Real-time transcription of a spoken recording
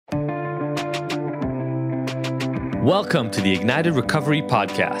Welcome to the Ignited Recovery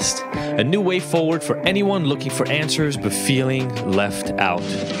Podcast, a new way forward for anyone looking for answers but feeling left out.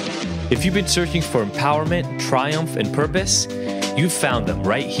 If you've been searching for empowerment, triumph, and purpose, you've found them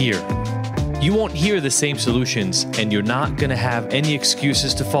right here. You won't hear the same solutions, and you're not going to have any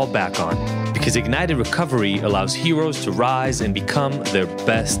excuses to fall back on, because Ignited Recovery allows heroes to rise and become their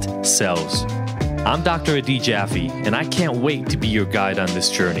best selves. I'm Dr. Adi Jaffe, and I can't wait to be your guide on this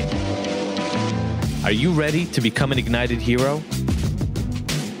journey. Are you ready to become an ignited hero?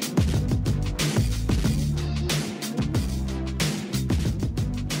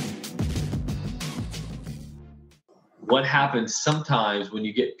 What happens sometimes when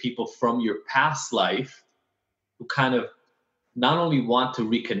you get people from your past life who kind of not only want to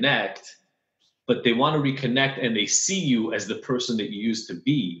reconnect, but they want to reconnect and they see you as the person that you used to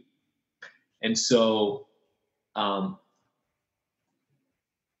be. And so,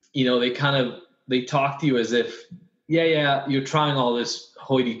 they talk to you as if, yeah, you're trying all this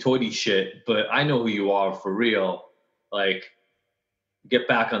hoity-toity shit, but I know who you are for real. Like, get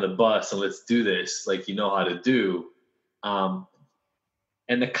back on the bus and let's do this like you know how to do. And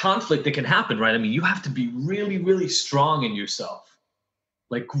the conflict that can happen, right? I mean, you have to be really, really strong in yourself,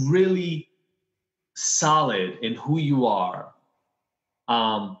 like really solid in who you are.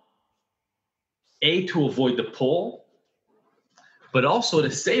 To avoid the pull, but also to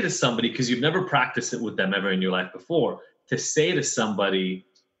say to somebody, because you've never practiced it with them ever in your life before, to say to somebody,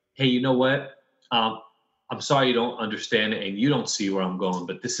 hey, you know what? I'm sorry you don't understand it and you don't see where I'm going,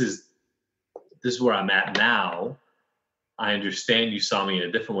 but this is where I'm at now. I understand you saw me in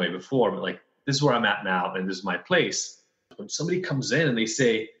a different way before, but like, this is where I'm at now and this is my place. When somebody comes in and they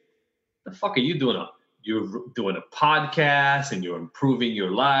say, the fuck are you doing? You're doing a podcast and you're improving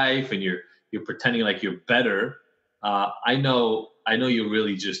your life and you're pretending like you're better. I know you're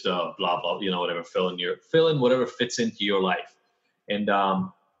really just blah, blah, whatever, fill in whatever fits into your life. And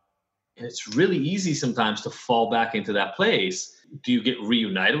it's really easy sometimes to fall back into that place. Do you get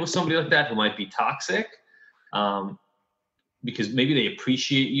reunited with somebody like that who might be toxic? Because maybe they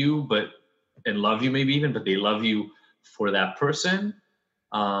appreciate you, and love you maybe even, but they love you for that person.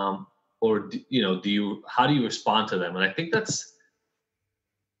 Or, how do you respond to them? And I think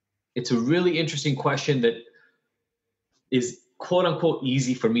it's a really interesting question that is quote unquote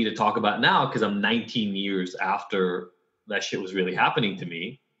easy for me to talk about now because I'm 19 years after that shit was really happening to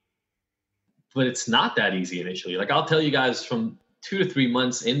me. But it's not that easy initially. Like, I'll tell you guys, from 2 to 3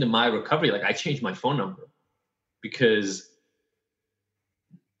 months into my recovery, like, I changed my phone number because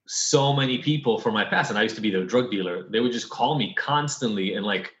so many people from my past, and I used to be their drug dealer, they would just call me constantly and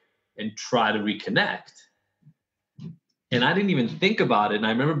try to reconnect. And I didn't even think about it. And I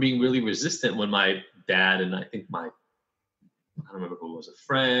remember being really resistant when my dad and I think I don't remember who it was, a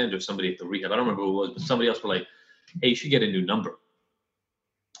friend or somebody at the rehab, I don't remember who it was, but somebody else were like, hey, you should get a new number.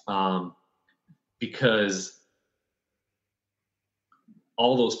 Because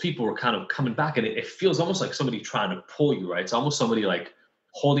all those people were kind of coming back, and it feels almost like somebody trying to pull you, right? It's almost somebody like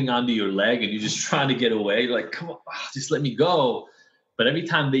holding onto your leg and you're just trying to get away. You're like, come on, just let me go. But every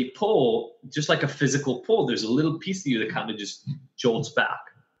time they pull, just like a physical pull, there's a little piece of you that kind of just jolts back.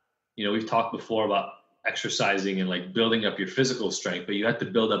 We've talked before about exercising and like building up your physical strength, but you have to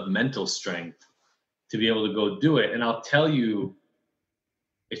build up mental strength to be able to go do it. And I'll tell you,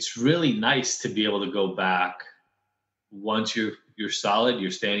 it's really nice to be able to go back once you're solid, you're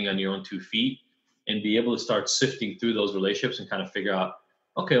standing on your own 2 feet, and be able to start sifting through those relationships and kind of figure out,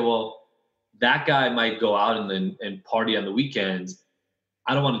 okay, well, that guy might go out and party on the weekends.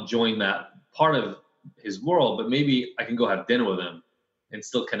 I don't want to join that part of his world, but maybe I can go have dinner with him and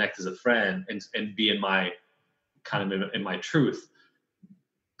still connect as a friend and be in my in my truth.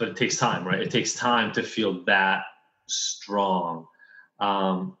 But it takes time, right? It takes time to feel that strong.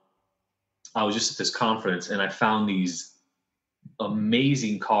 I was just at this conference and I found these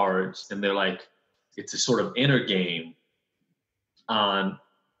amazing cards, and they're like, it's a sort of inner game on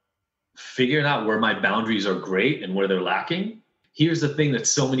figuring out where my boundaries are great and where they're lacking. Here's the thing that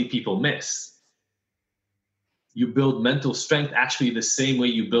so many people miss. You build mental strength actually the same way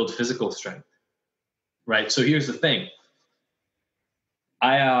you build physical strength, right? So here's the thing. we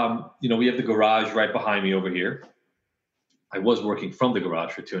have the garage right behind me over here. I was working from the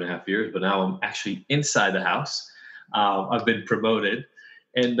garage for 2.5 years, but now I'm actually inside the house. I've been promoted.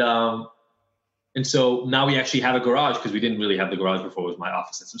 And so now we actually have a garage because we didn't really have the garage before. It was my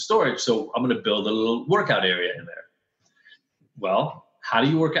office and some storage. So I'm going to build a little workout area in there. Well, how do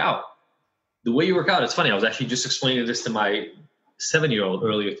you work out? The way you work out, it's funny. I was actually just explaining this to my 7-year-old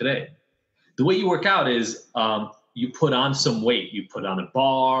earlier today. The way you work out is you put on some weight. You put on a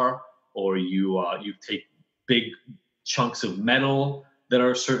bar, or you take big chunks of metal that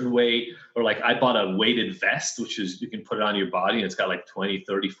are a certain weight, or like I bought a weighted vest, which is, you can put it on your body and it's got like 20,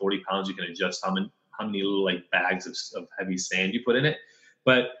 30, 40 pounds. You can adjust how many little like bags of heavy sand you put in it.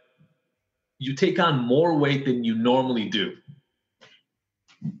 But you take on more weight than you normally do.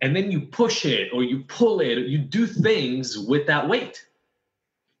 And then you push it or you pull it, or you do things with that weight.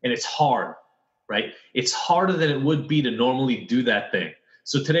 And it's hard, right? It's harder than it would be to normally do that thing.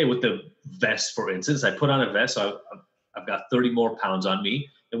 So today with the vest, for instance, I put on a vest. So I've got 30 more pounds on me.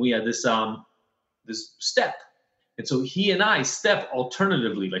 And we had this step. And so he and I step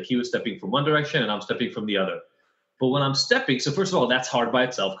alternatively, like he was stepping from one direction and I'm stepping from the other. But when I'm stepping, so first of all, that's hard by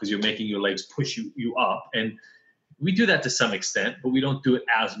itself because you're making your legs push you up. And we do that to some extent, but we don't do it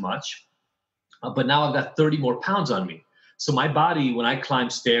as much. But now I've got 30 more pounds on me. So my body, when I climb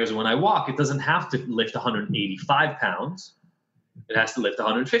stairs or when I walk, it doesn't have to lift 185 pounds. It has to lift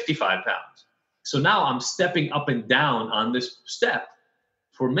 155 pounds. So now I'm stepping up and down on this step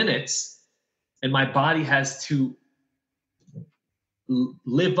for minutes, and my body has to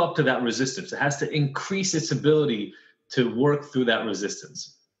live up to that resistance. It has to increase its ability to work through that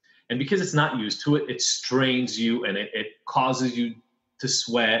resistance. And because it's not used to it, it strains you and it causes you to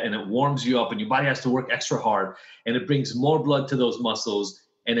sweat and it warms you up and your body has to work extra hard and it brings more blood to those muscles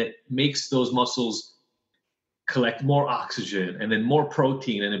and it makes those muscles collect more oxygen and then more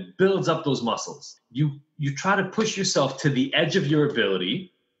protein and it builds up those muscles. You try to push yourself to the edge of your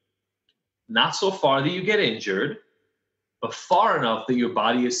ability, not so far that you get injured, but far enough that your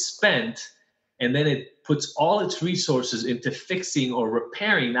body is spent, and then it puts all its resources into fixing or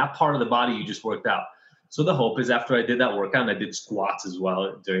repairing that part of the body you just worked out. So the hope is after I did that workout, and I did squats as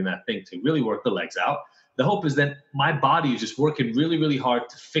well during that thing to really work the legs out, the hope is that my body is just working really, really hard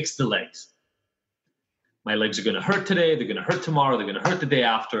to fix the legs. My legs are going to hurt today, they're going to hurt tomorrow, they're going to hurt the day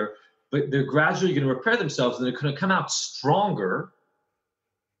after, but they're gradually going to repair themselves and they're going to come out stronger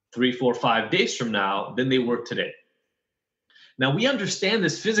 3, 4, 5 days from now than they were today. Now, we understand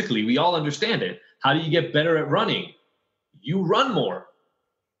this physically. We all understand it. How do you get better at running? You run more,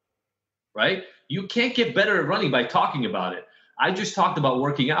 right? You can't get better at running by talking about it. I just talked about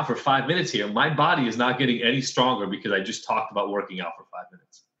working out for 5 minutes here. My body is not getting any stronger because I just talked about working out for 5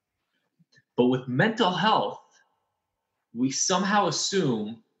 minutes. But with mental health, we somehow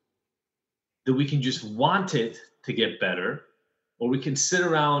assume that we can just want it to get better, or we can sit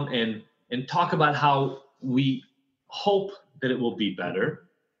around and talk about how we hope that it will be better.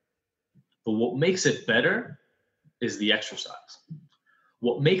 But what makes it better is the exercise.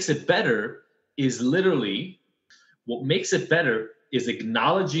 What makes it better is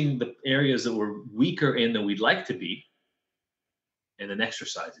acknowledging the areas that we're weaker in than we'd like to be, and then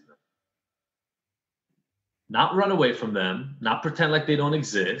exercising them. Not run away from them, not pretend like they don't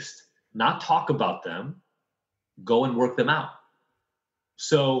exist, not talk about them, go and work them out.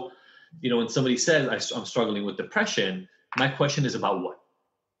 So, when somebody says, I'm struggling with depression, my question is about what,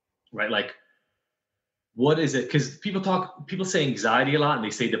 right? Like, what is it? Because people say anxiety a lot and they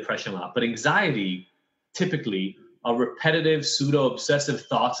say depression a lot, but anxiety typically are repetitive, pseudo-obsessive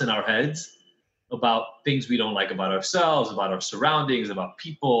thoughts in our heads about things we don't like about ourselves, about our surroundings, about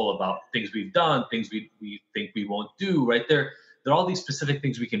people, about things we've done, things we think we won't do, right? There are all these specific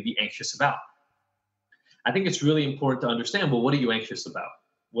things we can be anxious about. I think it's really important to understand, well, what are you anxious about?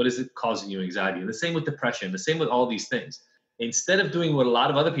 What is it causing you anxiety? And the same with depression, the same with all these things. Instead of doing what a lot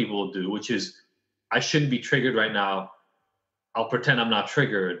of other people will do, which is, I shouldn't be triggered right now, I'll pretend I'm not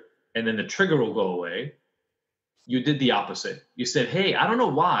triggered, and then the trigger will go away, you did the opposite. You said, hey, I don't know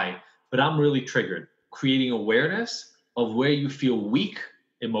why, but I'm really triggered. Creating awareness of where you feel weak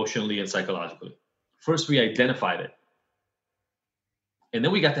emotionally and psychologically. First, we identified it. And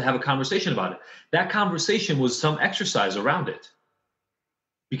then we got to have a conversation about it. That conversation was some exercise around it.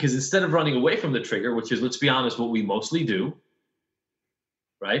 Because instead of running away from the trigger, which is, let's be honest, what we mostly do,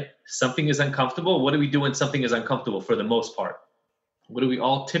 right? Something is uncomfortable. What do we do when something is uncomfortable for the most part? What do we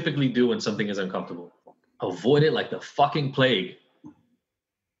all typically do when something is uncomfortable? Avoid it like the fucking plague.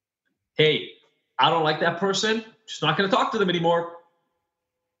 Hey, I don't like that person. Just not going to talk to them anymore.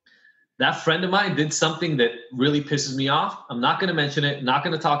 That friend of mine did something that really pisses me off. I'm not going to mention it, not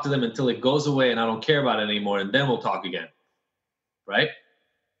going to talk to them until it goes away and I don't care about it anymore, and then we'll talk again, right?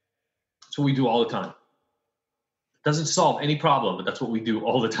 That's what we do all the time. It doesn't solve any problem, but that's what we do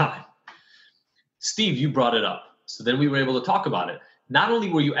all the time. Steve, you brought it up. So then we were able to talk about it. Not only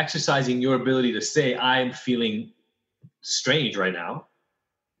were you exercising your ability to say, I'm feeling strange right now,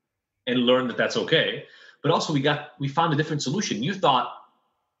 and learn that that's okay, but also we found a different solution. You thought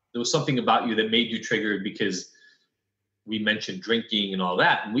there was something about you that made you triggered because we mentioned drinking and all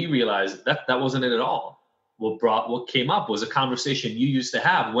that, and we realized that wasn't it at all. what came up was a conversation you used to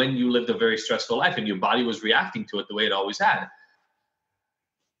have when you lived a very stressful life and your body was reacting to it the way it always had.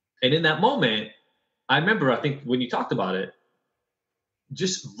 And in that moment, I remember, I think when you talked about it,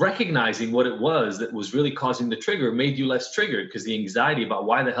 just recognizing what it was that was really causing the trigger made you less triggered, because the anxiety about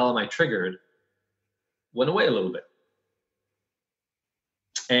why the hell am I triggered went away a little bit.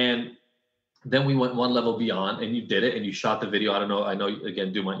 And then we went one level beyond, and you did it, and you shot the video. I know,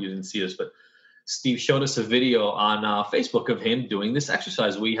 again, you didn't see this, but Steve showed us a video on Facebook of him doing this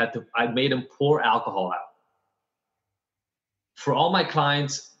exercise. I made him pour alcohol out. For all my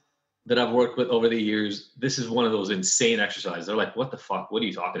clients that I've worked with over the years, this is one of those insane exercises. They're like, what the fuck? What are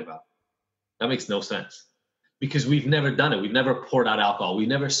you talking about? That makes no sense. Because we've never done it. We've never poured out alcohol. We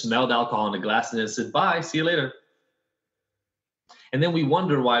never smelled alcohol in a glass and then said, bye, see you later. And then we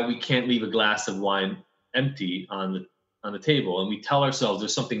wonder why we can't leave a glass of wine empty on the table. And we tell ourselves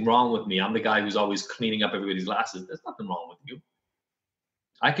there's something wrong with me. I'm the guy who's always cleaning up everybody's glasses. There's nothing wrong with you.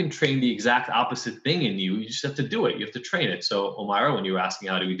 I can train the exact opposite thing in you. You just have to do it. You have to train it. So Omaira, when you were asking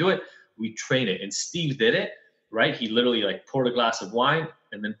how do we do it, we train it. And Steve did it, right? He literally poured a glass of wine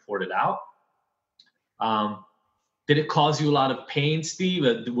and then poured it out. Did it cause you a lot of pain, Steve?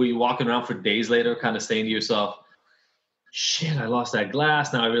 Were you walking around for days later kind of saying to yourself, shit, I lost that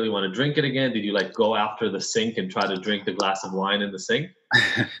glass. Now I really want to drink it again. Did you go after the sink and try to drink the glass of wine in the sink?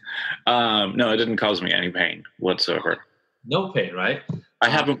 No, it didn't cause me any pain whatsoever. No pain, right? I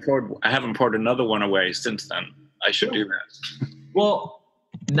haven't poured another one away since then. I should do that. Well,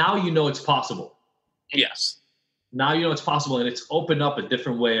 now you know it's possible. Yes. Now you know it's possible, and it's opened up a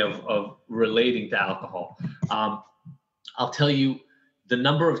different way of relating to alcohol. I'll tell you, the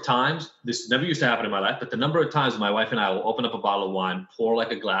number of times, this never used to happen in my life, but the number of times my wife and I will open up a bottle of wine, pour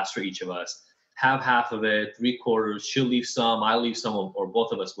a glass for each of us, have half of it, 3/4, she'll leave some, I'll leave some, or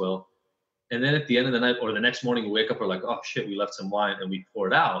both of us will. And then at the end of the night or the next morning, we wake up, we're like, oh shit, we left some wine, and we pour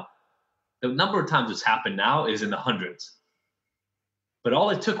it out. The number of times it's happened now is in the hundreds. But all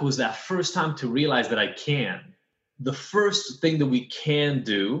it took was that first time to realize that I can. The first thing that we can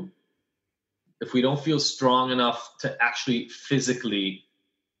do, if we don't feel strong enough to actually physically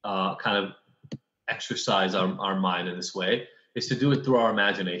kind of exercise our mind in this way, is to do it through our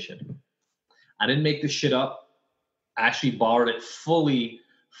imagination. I didn't make this shit up. I actually borrowed it fully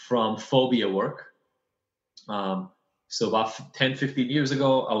from phobia work. So about 10, 15 years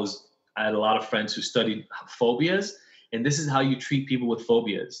ago, I had a lot of friends who studied phobias, and this is how you treat people with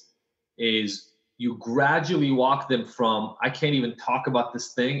phobias, is you gradually walk them from, I can't even talk about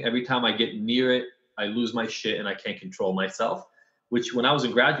this thing. Every time I get near it, I lose my shit and I can't control myself, which when I was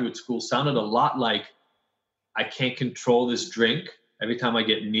in graduate school sounded a lot like I can't control this drink. Every time I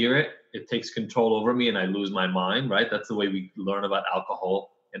get near it, it takes control over me and I lose my mind, right? That's the way we learn about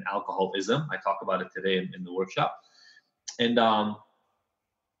alcohol and alcoholism. I talk about it today in the workshop. And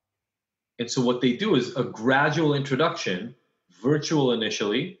so what they do is a gradual introduction, virtual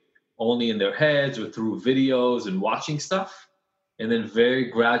initially, only in their heads or through videos and watching stuff, and then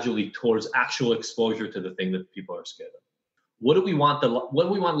very gradually towards actual exposure to the thing that people are scared of. What do we want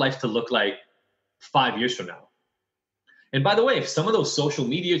life to look like 5 years from now? And by the way, if some of those social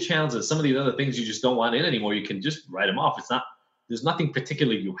media channels and some of these other things you just don't want in anymore, you can just write them off. There's nothing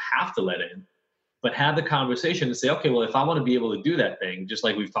particularly you have to let in, but have the conversation and say, okay, well, if I want to be able to do that thing, just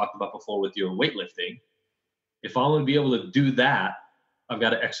like we've talked about before with your weightlifting, if I want to be able to do that, I've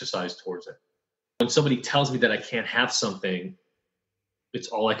got to exercise towards it. When somebody tells me that I can't have something, it's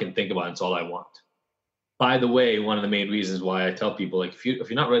all I can think about. It's all I want. By the way, one of the main reasons why I tell people, if you're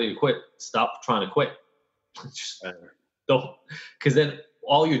not ready to quit, stop trying to quit. Just don't, because then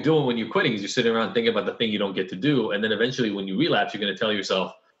all you're doing when you're quitting is you're sitting around thinking about the thing you don't get to do. And then eventually when you relapse, you're going to tell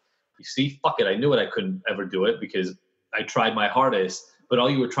yourself, you see, fuck it. I knew it. I couldn't ever do it because I tried my hardest, but all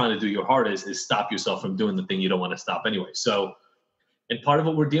you were trying to do your hardest is stop yourself from doing the thing you don't want to stop anyway. So, and part of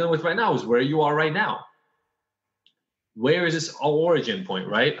what we're dealing with right now is where you are right now. Where is this origin point,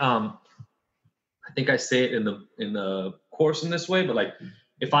 right? I think I say it in the course in this way, but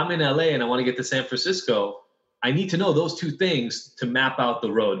if I'm in LA and I want to get to San Francisco, I need to know those two things to map out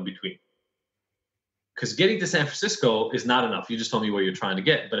the road in between. Because getting to San Francisco is not enough. You just told me where you're trying to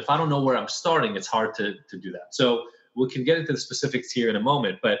get. But if I don't know where I'm starting, it's hard to do that. So we can get into the specifics here in a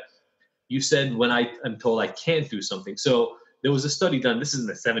moment. But you said when I'm told I can't do something. So there was a study done. This is in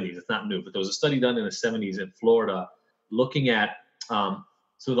the 70s. It's not new. But there was a study done in the 70s in Florida looking at a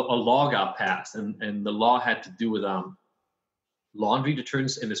law got passed. And the law had to do with laundry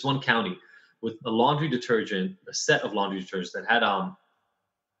detergents in this one county, with a laundry detergent, a set of laundry detergents that had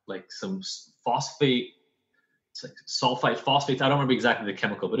some phosphate, it's like sulfite, phosphates. I don't remember exactly the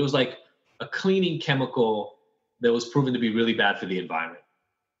chemical, but it was like a cleaning chemical that was proven to be really bad for the environment.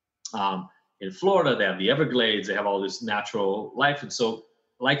 In Florida, they have the Everglades, they have all this natural life. And so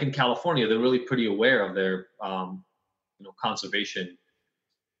like in California, they're really pretty aware of their conservation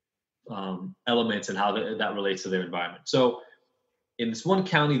elements and how that relates to their environment. So in this one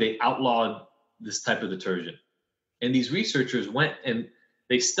county, they outlawed this type of detergent. And these researchers went and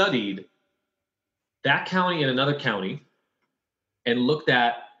they studied that county and another county and looked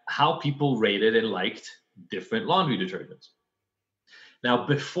at how people rated and liked different laundry detergents. Now,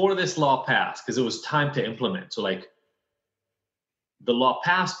 before this law passed, because it was time to implement, so like the law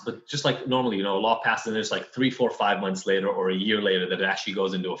passed, but just like normally, a law passed and there's like 3, 4, 5 months later or a year later that it actually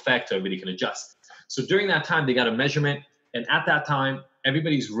goes into effect so everybody can adjust. So during that time, they got a measurement. And at that time,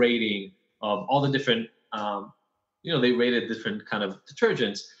 everybody's rating of all the different, they rated different kind of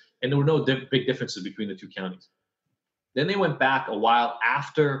detergents, and there were no big differences between the two counties. Then they went back a while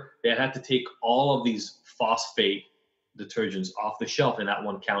after they had to take all of these phosphate detergents off the shelf in that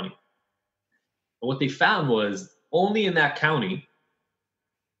one county. And what they found was only in that county,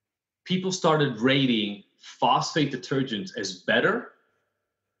 people started rating phosphate detergents as better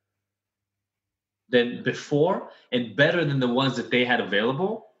than before and better than the ones that they had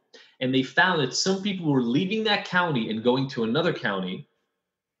available. And they found that some people were leaving that county and going to another county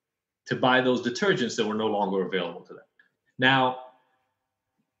to buy those detergents that were no longer available to them. Now,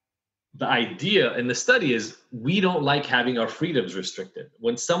 the idea in the study is we don't like having our freedoms restricted.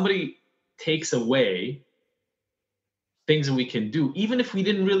 When somebody takes away things that we can do, even if we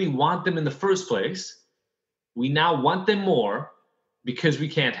didn't really want them in the first place, we now want them more because we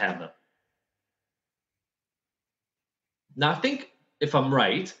can't have them. Now, I think if I'm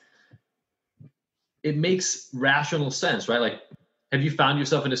right, it makes rational sense, right? Like, have you found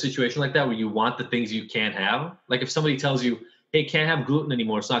yourself in a situation like that where you want the things you can't have? Like if somebody tells you, hey, can't have gluten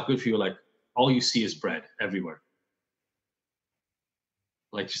anymore, it's not good for you, like all you see is bread everywhere.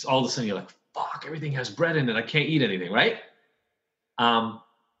 Like just all of a sudden you're like, fuck, everything has bread in it, I can't eat anything, right? Not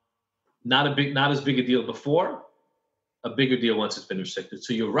as big a deal before, a bigger deal once it's been restricted.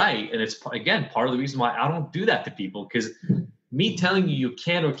 So you're right, and it's again part of the reason why I don't do that to people, because me telling you you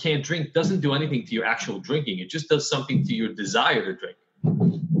can or can't drink doesn't do anything to your actual drinking. It just does something to your desire to drink.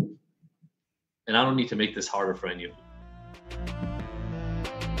 And I don't need to make this harder for any of you.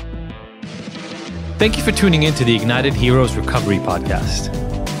 Thank you for tuning in to the Ignited Heroes Recovery Podcast.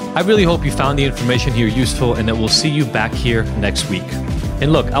 I really hope you found the information here useful and that we'll see you back here next week.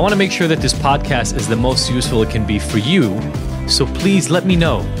 And look, I want to make sure that this podcast is the most useful it can be for you, so please let me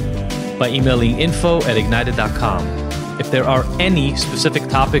know by emailing info@ignited.com if there are any specific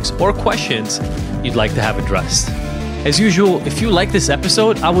topics or questions you'd like to have addressed. As usual, if you like this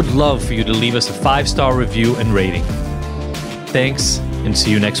episode, I would love for you to leave us a 5-star review and rating. Thanks, and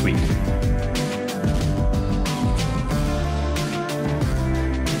see you next week.